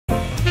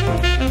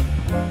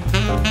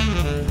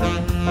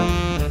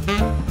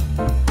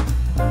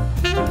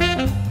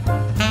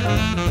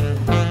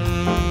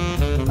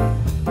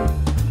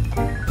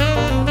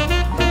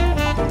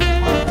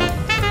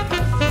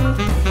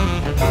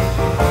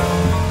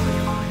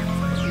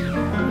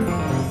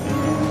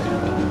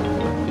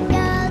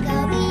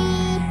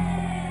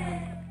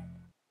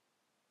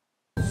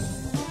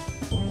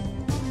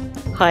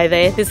Hi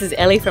there, this is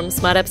Ellie from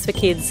Smart Apps for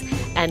Kids,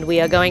 and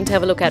we are going to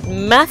have a look at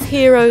Math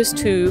Heroes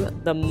 2,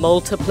 the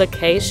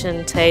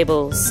multiplication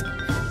tables.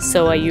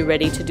 So are you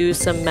ready to do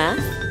some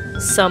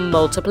math? Some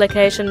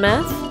multiplication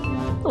math?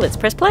 Well, let's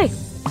press play.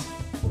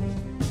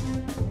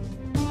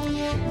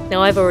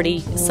 Now I've already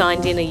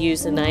signed in a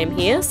username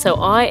here, so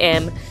I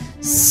am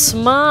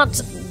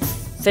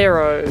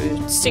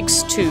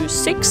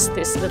SmartThero626,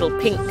 this little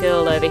pink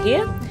girl over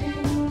here.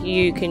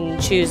 You can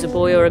choose a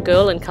boy or a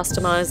girl and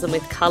customize them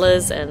with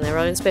colors and their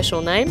own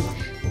special name.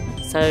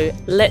 So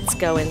let's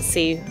go and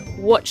see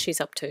what she's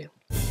up to.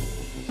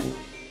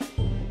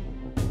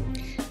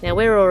 Now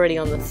we're already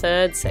on the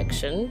third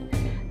section.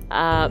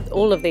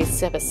 All of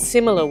these have a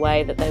similar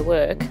way that they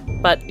work,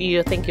 but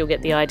I think you'll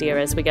get the idea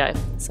as we go.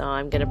 So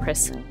I'm going to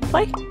press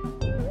play.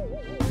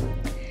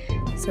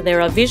 So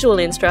there are visual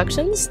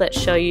instructions that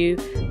show you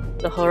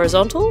the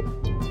horizontal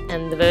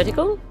and the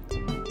vertical.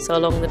 So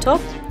along the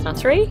top are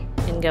 3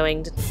 and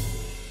going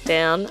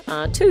down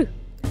are 2.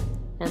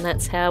 And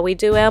that's how we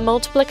do our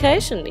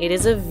multiplication. It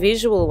is a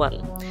visual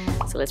one.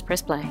 So let's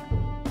press play.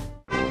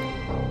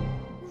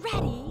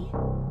 Ready,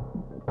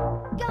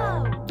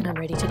 go. I'm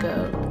ready to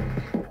go.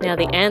 Now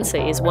the answer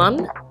is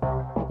 1.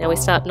 Now we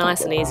start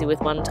nice and easy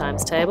with 1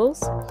 times tables.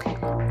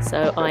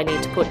 So I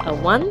need to put a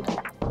 1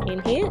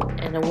 in here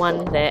and a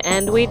 1 there.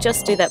 And we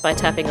just do that by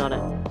tapping on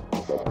it.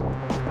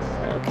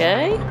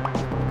 Okay.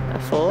 A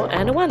 4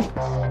 and a 1.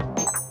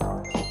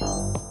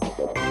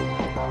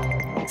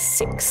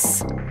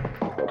 6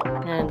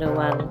 and a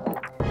 1.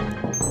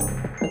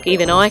 Look,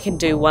 even I can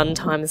do 1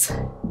 times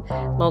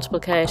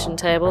multiplication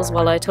tables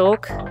while I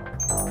talk.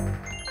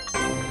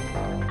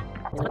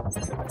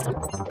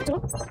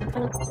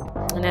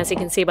 And as you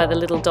can see by the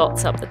little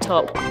dots up the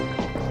top,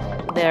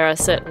 there are a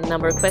certain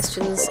number of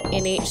questions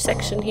in each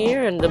section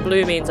here, and the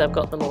blue means I've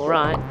got them all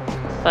right.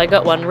 If I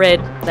got one red,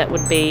 that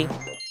would be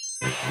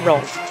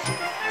wrong.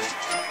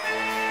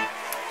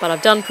 But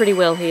I've done pretty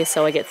well here,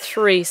 so I get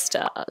 3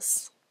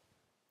 stars.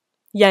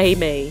 Yay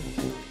me!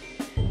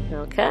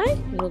 Okay,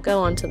 we'll go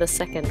on to the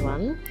second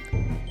one.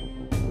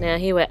 Now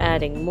here we're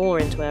adding more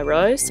into our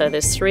row, so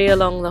there's 3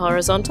 along the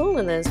horizontal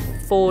and there's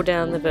 4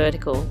 down the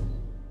vertical.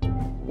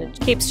 It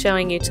keeps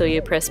showing you till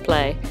you press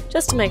play,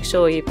 just to make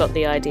sure you've got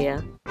the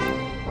idea.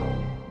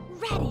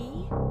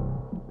 Ready,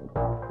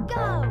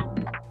 go.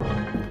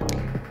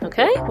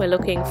 Okay, we're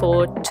looking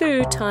for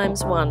 2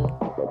 times 1.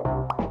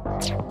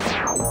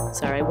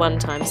 Sorry, 1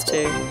 times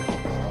 2.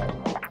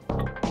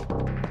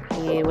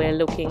 Here we're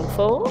looking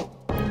for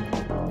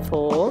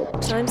 4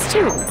 times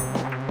 2.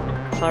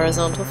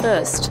 Horizontal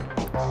first.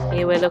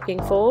 Here we're looking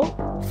for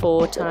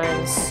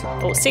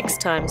 6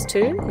 times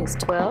 2 is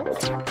 12.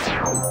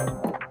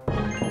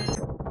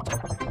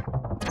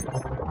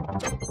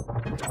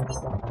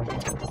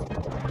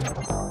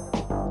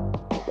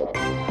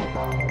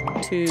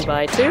 2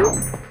 by 2.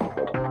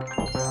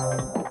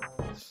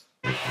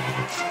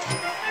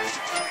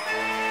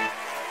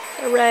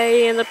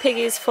 Hooray, and the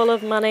piggy's full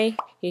of money.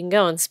 You can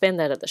go and spend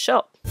that at the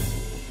shop.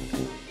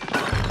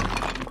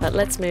 But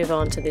let's move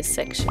on to this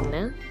section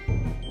now.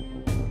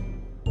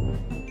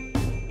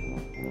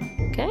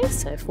 Okay,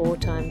 so 4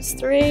 times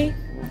 3.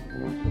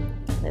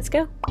 Let's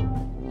go.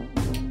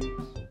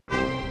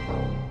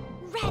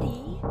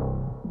 Ready,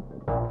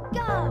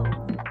 go.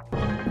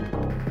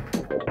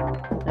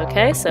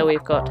 Okay, so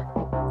we've got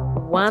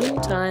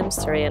 1 times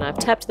 3, and I've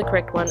tapped the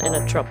correct one and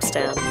it drops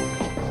down.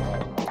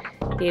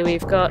 Here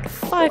we've got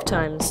 5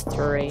 times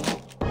 3.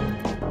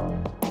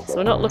 So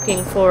we're not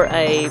looking for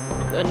a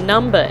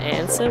number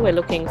answer, we're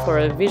looking for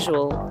a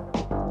visual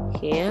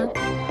here.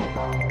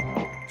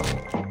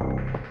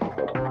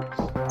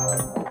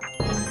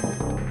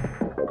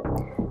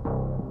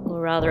 Or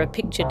rather a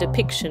picture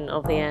depiction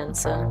of the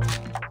answer.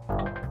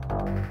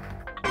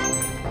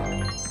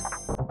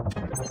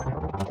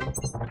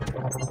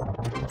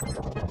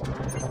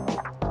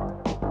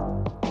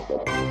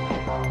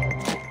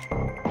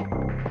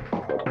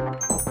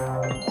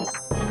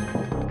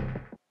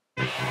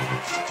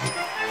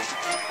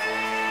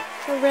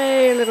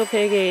 Hooray, little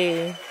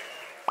piggy!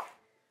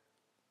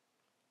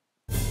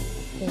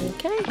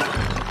 Okay,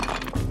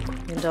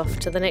 and off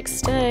to the next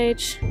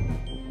stage.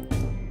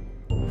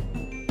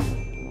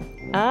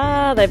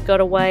 Ah, they've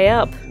got a way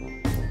up.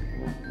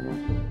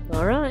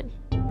 Alright.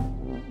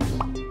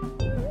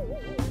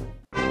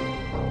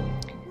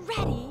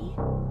 Ready,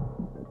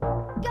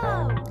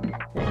 go.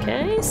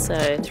 Okay,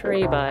 so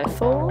 3 by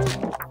 4. 4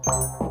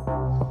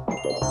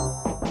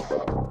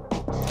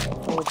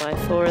 by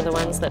 4 are the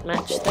ones that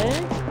match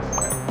there.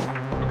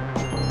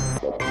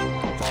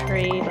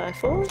 3 by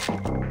 4.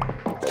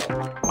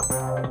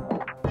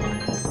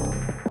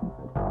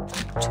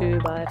 2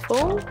 by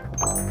 4.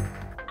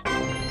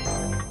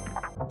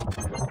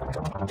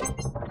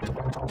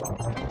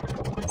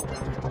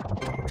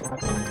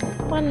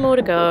 1 more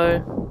to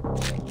go.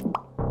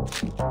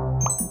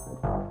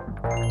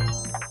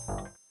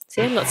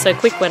 See, I'm not so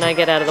quick when I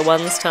get out of the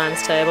 1s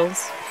times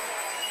tables.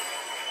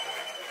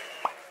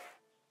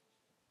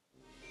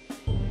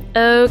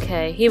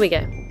 Okay, here we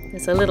go.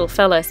 There's a little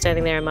fellow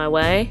standing there in my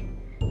way.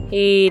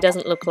 He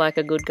doesn't look like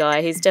a good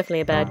guy. He's definitely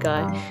a bad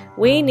guy.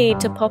 We need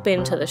to pop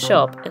into the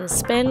shop and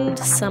spend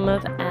some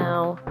of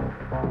our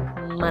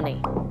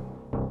money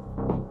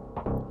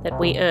that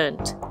we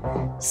earned.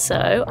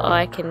 So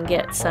I can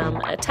get some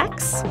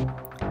attacks.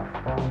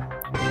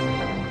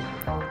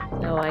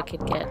 So I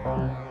could get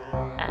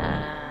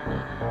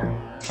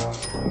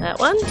that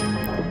one.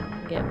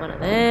 Get one of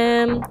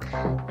them.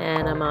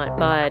 And I might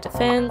buy a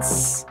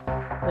defense.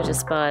 Or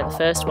just buy the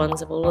first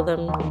ones of all of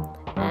them.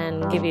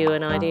 And give you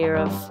an idea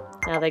of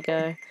how they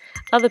go.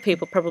 Other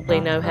people probably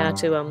know how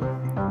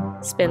to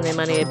spend their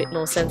money a bit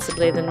more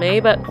sensibly than me,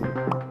 but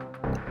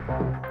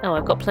oh,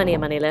 I've got plenty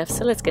of money left,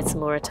 so let's get some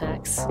more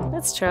attacks.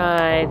 Let's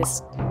try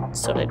this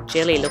sort of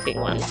jelly looking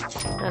one.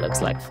 That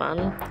looks like fun.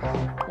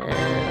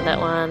 And that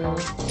one.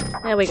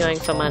 Now we're going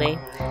for money.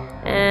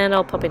 And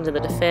I'll pop into the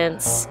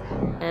defense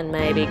and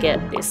maybe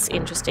get this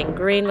interesting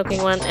green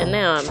looking one. And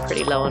now I'm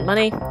pretty low on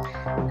money.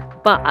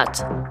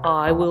 But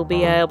I will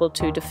be able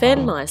to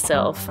defend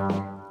myself,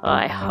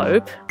 I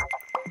hope,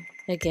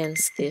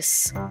 against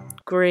this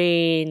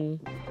green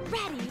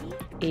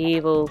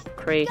evil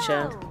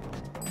creature.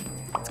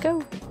 Let's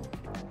go.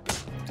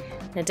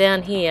 Now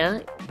down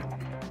here,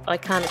 I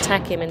can't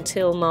attack him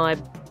until my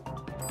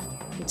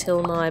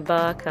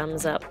bar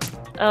comes up.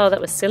 Oh, that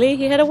was silly.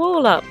 He had a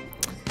wall up.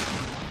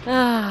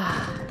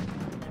 Ah.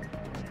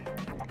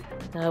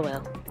 Oh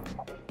well.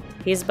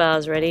 His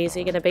bar's ready. Is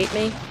he going to beat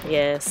me?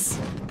 Yes.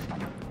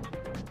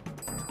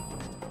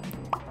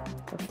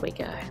 Off we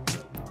go.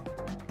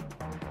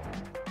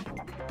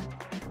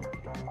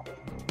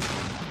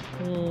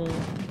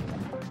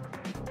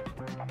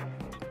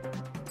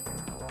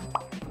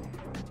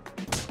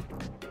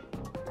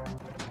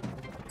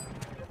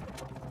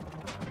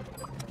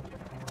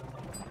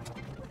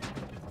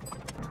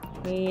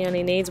 He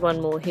only needs one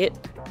more hit.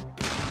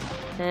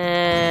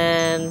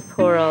 And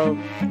poor old...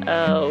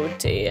 oh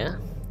dear.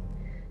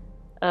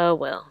 Oh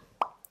well.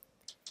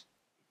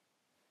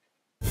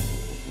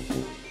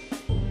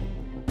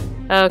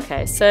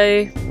 Okay,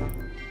 so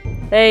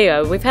there you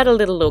go. We've had a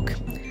little look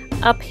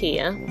up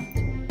here.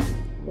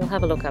 We'll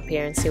have a look up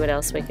here and see what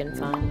else we can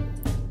find.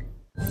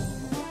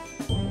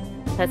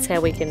 That's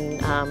how we can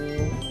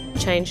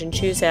change and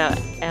choose our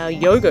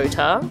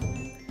Yogotar.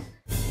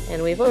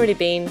 And we've already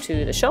been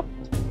to the shop.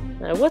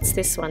 Now, what's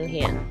this one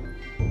here?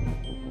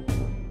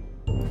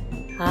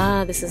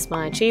 Ah, this is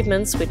my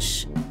achievements,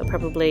 which are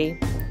probably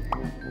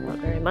not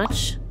very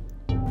much.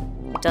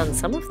 I've done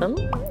some of them,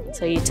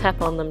 so you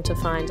tap on them to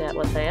find out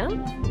what they are.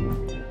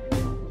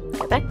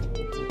 Go back.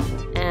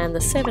 And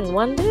the 7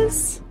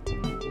 wonders.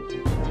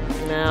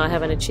 No, I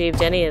haven't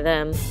achieved any of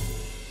them.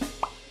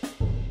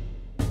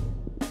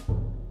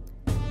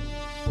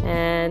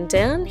 And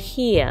down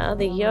here,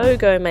 the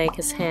Yogo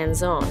Maker's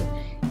hands-on.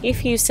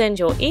 If you send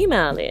your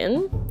email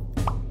in,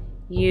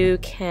 you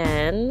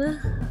can...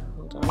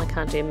 hold on, I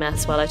can't do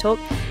maths while I talk.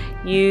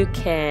 You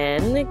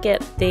can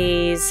get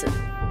these,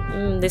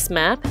 this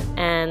map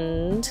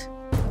and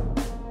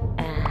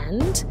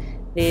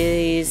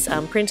these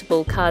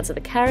printable cards of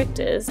the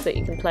characters that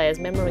you can play as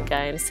memory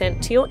games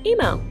sent to your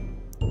email.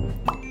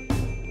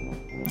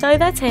 So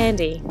that's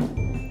handy.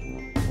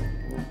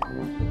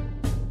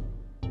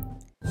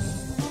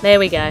 There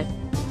we go.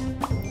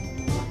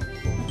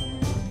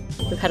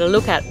 We've had a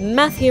look at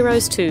Math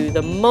Heroes 2,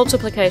 the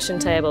multiplication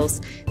tables.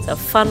 It's a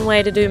fun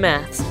way to do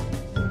maths.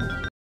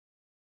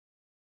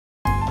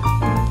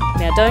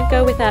 Now don't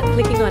go without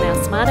clicking on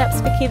our Smart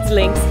Apps for Kids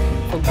links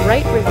for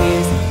great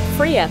reviews,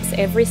 free apps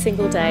every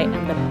single day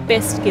and the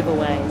best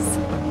giveaways.